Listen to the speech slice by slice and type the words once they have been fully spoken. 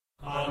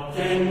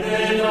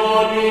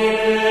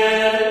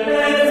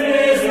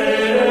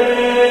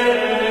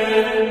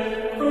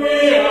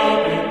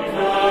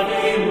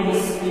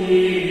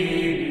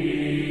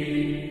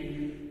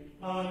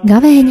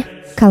Gavēņa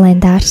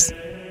kalendārs.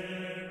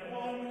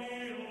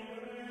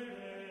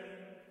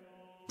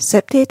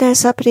 7.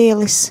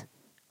 aprīlis,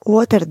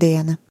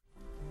 otrdiena.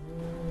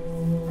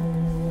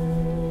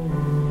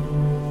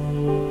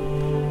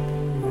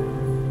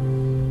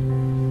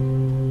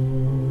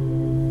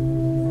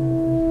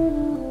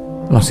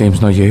 Lasījums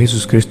no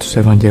Jēzus Kristus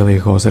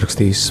Evaņģēlija, ko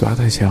uzrakstījis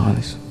Svētais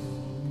Jānis.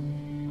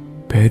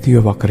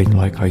 Pēdējo vakariņu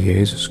laikā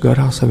Jēzus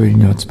garā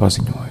saviļņots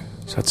paziņoja,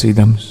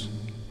 sacīdams: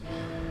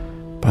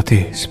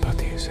 Patiesi,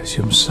 patiesi, es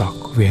jums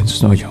saku, viens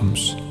no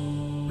jums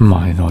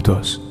mani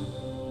nodos.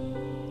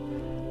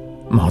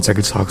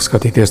 Mācekļi sāka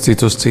skatīties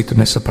citu uz citu,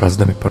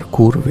 nesaprastami, par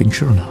kuru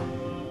viņš runā.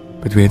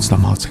 Bet viens no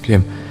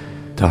mācekļiem,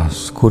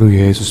 tās, kuru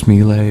Jēzus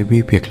mīlēja,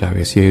 bija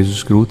piekļāvies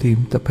Jēzus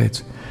grūtīm,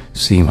 tāpēc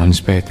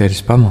Sīmanis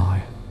Pēteris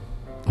pamāja,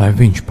 lai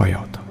viņš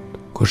pajautātu,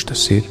 kurš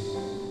tas ir,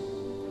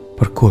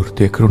 par kuru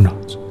tiek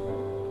runāts.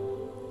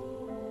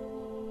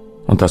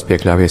 Un tas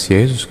piekļāvies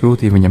Jēzus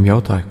grūtīm, viņam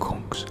jautāja: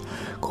 Kungs,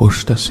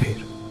 kurš tas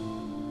ir?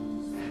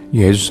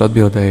 Jēzus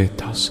atbildēja: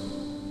 tas,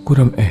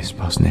 kuram es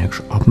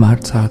pasniegšu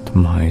apmērcētu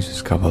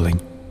maizes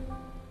gabaliņu.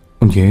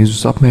 Un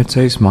Jēzus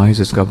apmērcējis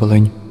maizes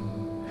gabaliņu,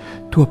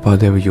 to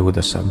padeva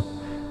Jūdasam,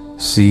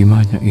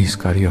 Sīmaņa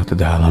Iskariota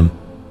dēlam,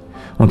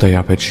 un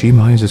tajā pēc šī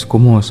maizes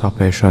kumos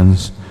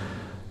apēšanas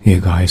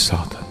iegāja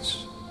Sātans.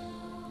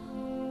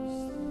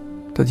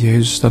 Tad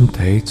Jēzus tam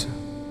teica: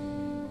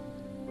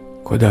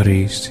 ko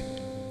darīsi,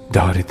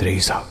 dari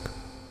drīzāk.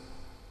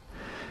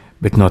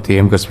 Bet no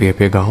tiem, kas bija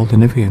pie galda,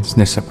 neviens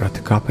nesaprata,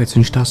 kāpēc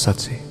viņš tā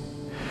sacīja.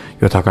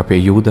 Jo tā kā pie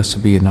Jūdassa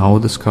bija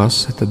naudas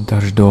kase, tad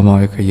daži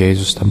domāja, ka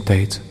Jēzus tam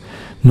teica: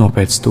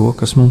 nopēc to,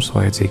 kas mums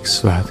vajadzīgs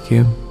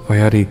svētkiem, vai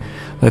arī,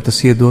 lai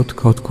tas iedotu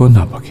kaut ko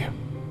nabagiem.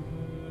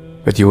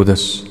 Bet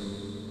Jūdass,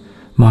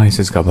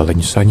 maizes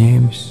gabaliņu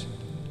saņēmis,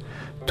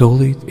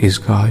 tūlīt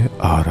izgāja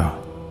ārā.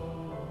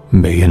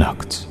 Bija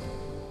nakts.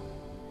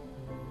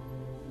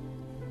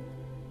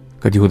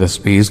 Kad Jūdass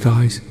bija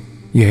izgājis,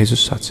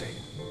 Jēzus sacīja: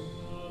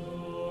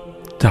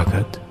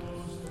 Tagad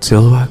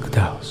Cilvēka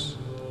Dēls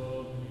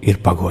ir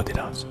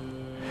pagodināts,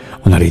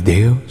 un arī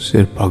Dievs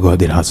ir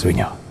pagodināts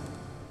viņā.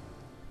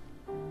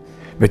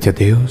 Bet ja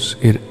Dievs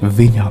ir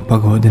viņā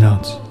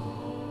pagodināts,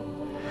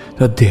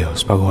 tad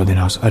Dievs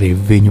pagodinās arī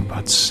viņu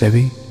pats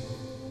sevi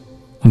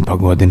un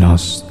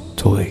pagodinās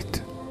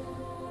tūlīt.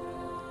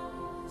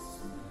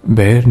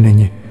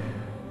 Bērniņi,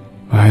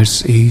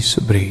 vairs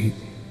īsu brīdi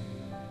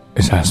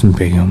es esmu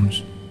pie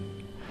jums.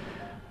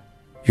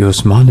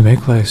 Jūs mani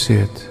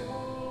meklēsiet,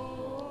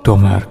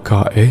 tomēr,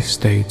 kā es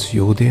teicu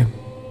jūdiem,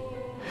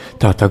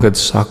 tā tagad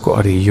saku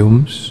arī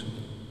jums: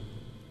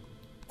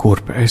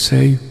 kurp es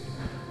eju,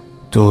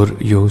 tur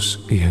jūs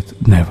iet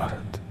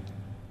nevarat.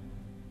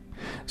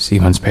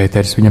 Sīmanis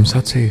Pēteris viņam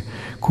sacīja: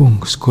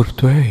 Kungs, kur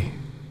tu ej?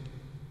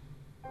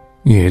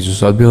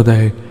 Jēzus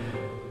atbildēja: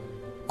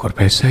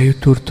 kurp es eju,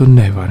 tur tu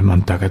nevari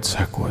man tagad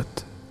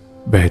sekot,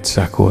 bet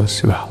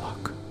sekosi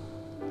vēlāk.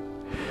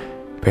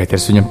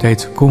 Pēteris viņam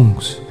teica: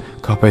 Kungs,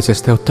 kāpēc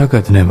es tev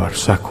tagad nevaru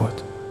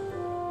sekot?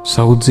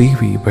 Savu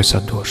dzīvību es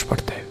atdošu par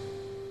tevi.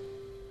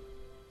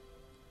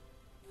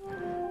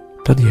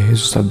 Tad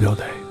Jēzus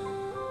atbildēja: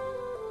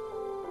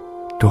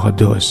 Tu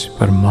atdosi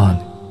par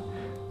mani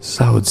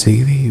savu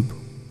dzīvību?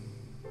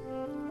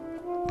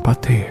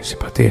 Patiesi,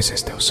 patiesi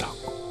es tev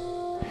saku,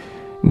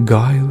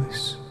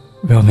 gailis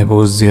vēl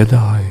nebūs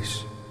dziedājis,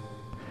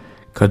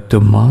 kad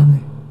tu mani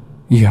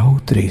jau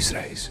 3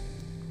 reizes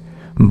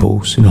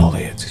būsi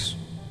noliedzis.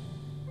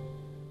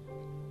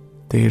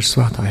 Tie ir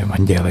Svētā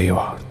Evaņģēlija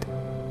vārdi.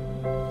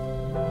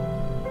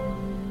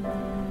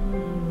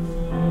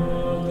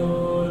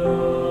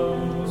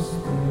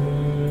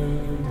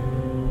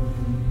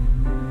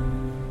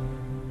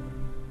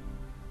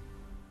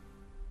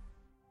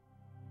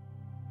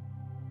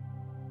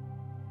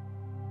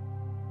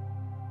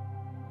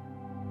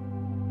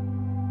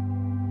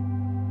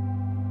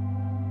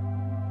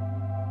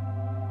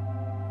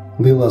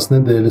 Lielās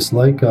nedēļas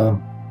laikā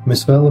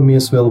mēs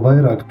vēlamies vēl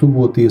vairāk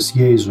tuvoties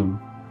Jēzum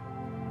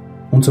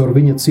un caur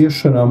viņa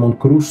ciešanām un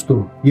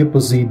krustu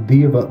iepazīt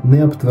Dieva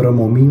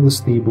neaptveramo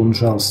mīlestību un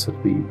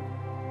žēlsirdību.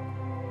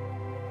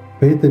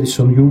 Pēteris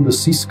un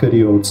Jūdass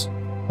Iskariots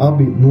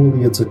abi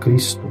noliedza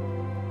Kristu.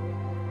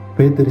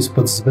 Pēteris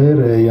pats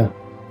zvērēja: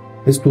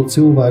 es to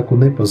cilvēku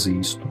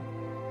nepazīstu.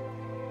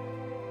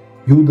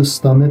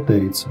 Jūdass tā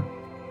neteica.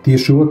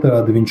 Tieši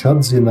otrādi viņš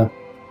atzina,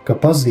 ka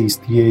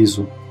pazīst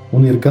Jēzu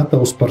un ir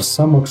gatavs par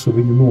samaksu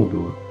viņu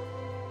nodot.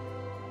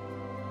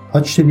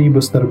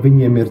 Atšķirība starp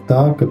viņiem ir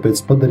tā, ka pēc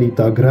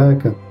padarītā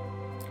grēka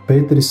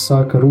Pēteris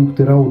sāka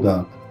rūgti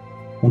raudāt,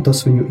 un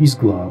tas viņu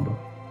izglāba.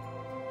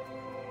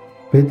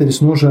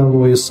 Pēteris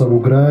nožēloja savu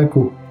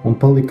grēku un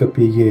palika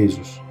pie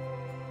Jēzus.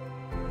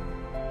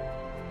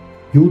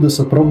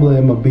 Jūdasa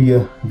problēma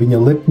bija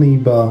viņa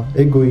lepnībā,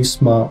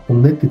 egoismā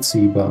un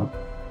neticībā,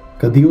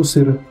 ka Dievs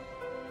ir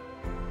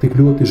tik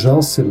ļoti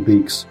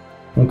žēlsirdīgs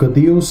un ka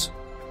Dievs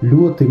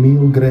ļoti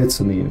mīl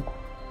grēcinieku,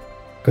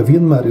 ka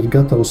vienmēr ir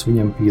gatavs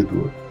viņam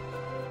piedot.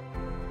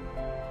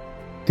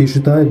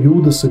 Tieši tā ir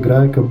Jūdasa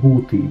grēka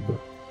būtība.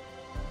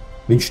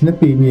 Viņš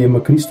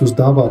nepieņēma Kristus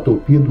dāvāto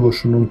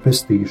piedošanu un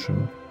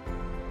pestīšanu,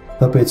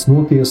 tāpēc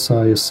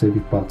notiesāja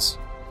sevi pats.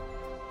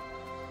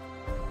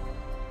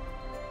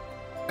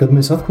 Kad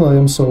mēs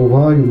atklājam savu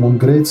vājumu un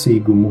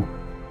grēcīgumu,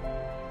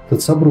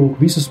 tad sabrūk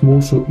visas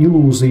mūsu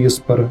ilūzijas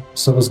par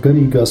savas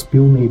garīgās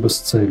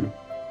pilnības ceļu.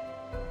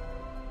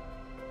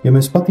 Ja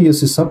mēs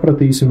patiesi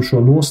sapratīsim šo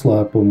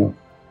noslēpumu,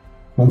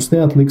 mums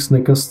neatliks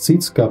nekas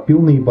cits, kā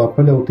pilnībā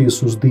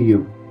paļauties uz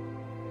Dievu.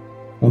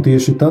 Un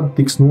tieši tad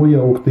tiks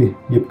nojaukti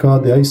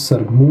jebkādi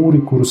aizsargu mūri,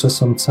 kurus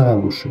esam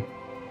cēluši,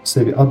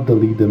 sevi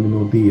atdalīdami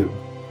no Dieva.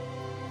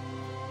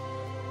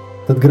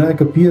 Tad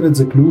grēka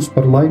pieredze kļūs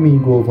par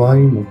laimīgo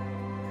vainu,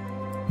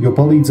 jo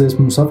palīdzēs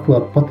mums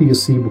atklāt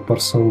patiesību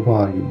par savu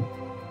vājumu.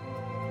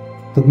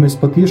 Tad mēs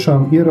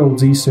patiešām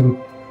ieraudzīsim,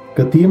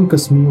 ka tiem,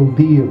 kas mīl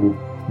Dievu,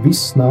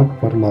 viss nāk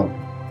par labu.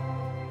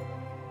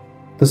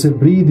 Tas ir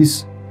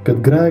brīdis, kad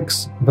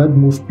grēks ved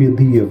mūs pie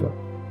Dieva,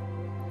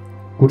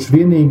 kurš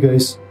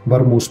vienīgais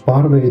var mūs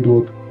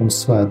pārveidot un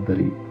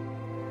svētdarīt.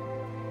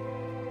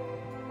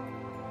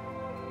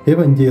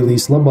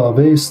 Evaņģēlijas labā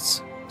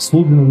vēsts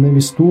sludina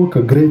nevis to,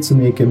 ka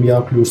grēciniekiem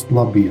jākļūst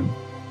labiem,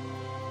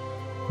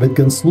 bet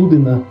gan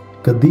sludina,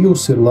 ka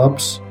Dievs ir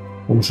labs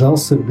un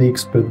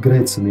žēlsirdīgs pret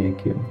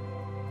grēciniekiem.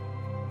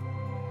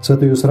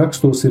 Svētajos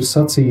rakstos ir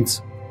sacīts,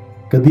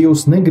 ka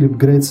Dievs negrib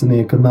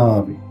grēcinieka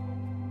nāvi,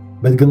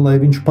 bet gan lai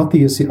viņš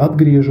patiesi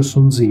atgriežas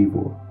un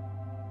dzīvo.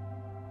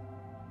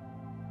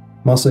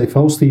 Māsai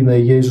Faustīnai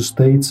Jēzus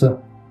teica: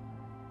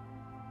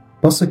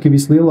 pasaki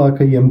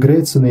vislielākajiem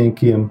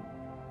grēciniekiem,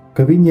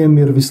 ka viņiem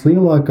ir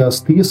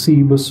vislielākās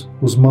tiesības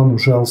uz manu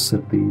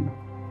žēlsirdību.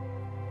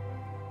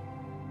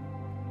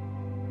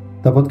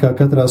 Tāpat kā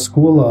katrā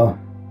skolā,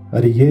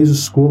 arī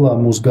Jēzus skolā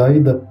mūs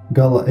gaida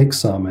gala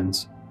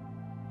eksāmens,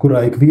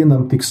 kurā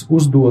ikvienam tiks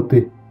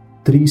uzdoti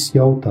 3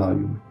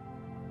 jautājumi.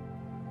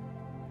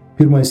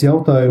 Pirmais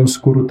jautājums,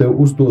 kuru tev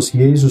uzdos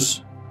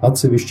Jēzus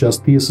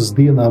atsevišķās tiesas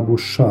dienā,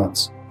 būs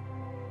šāds: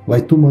 vai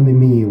tu mani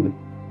mīli?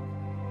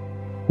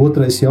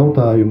 Otrais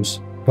jautājums: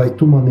 vai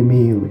tu mani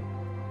mīli?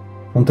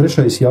 Un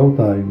trešais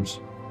jautājums: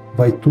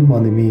 vai tu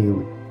mani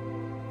mīli?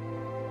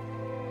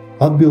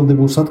 Atbilde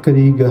būs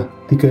atkarīga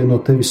tikai no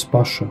tevis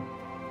paša,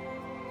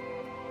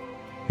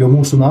 jo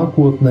mūsu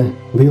nākotne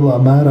lielā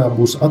mērā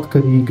būs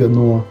atkarīga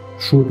no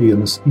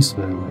šodienas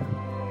izvēlēm.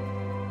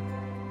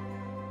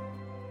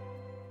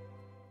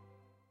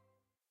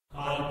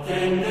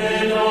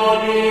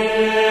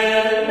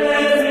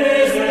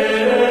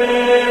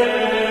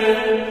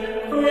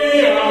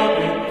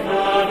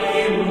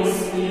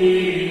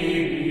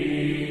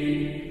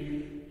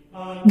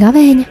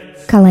 Gavēņa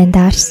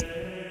kalendārs.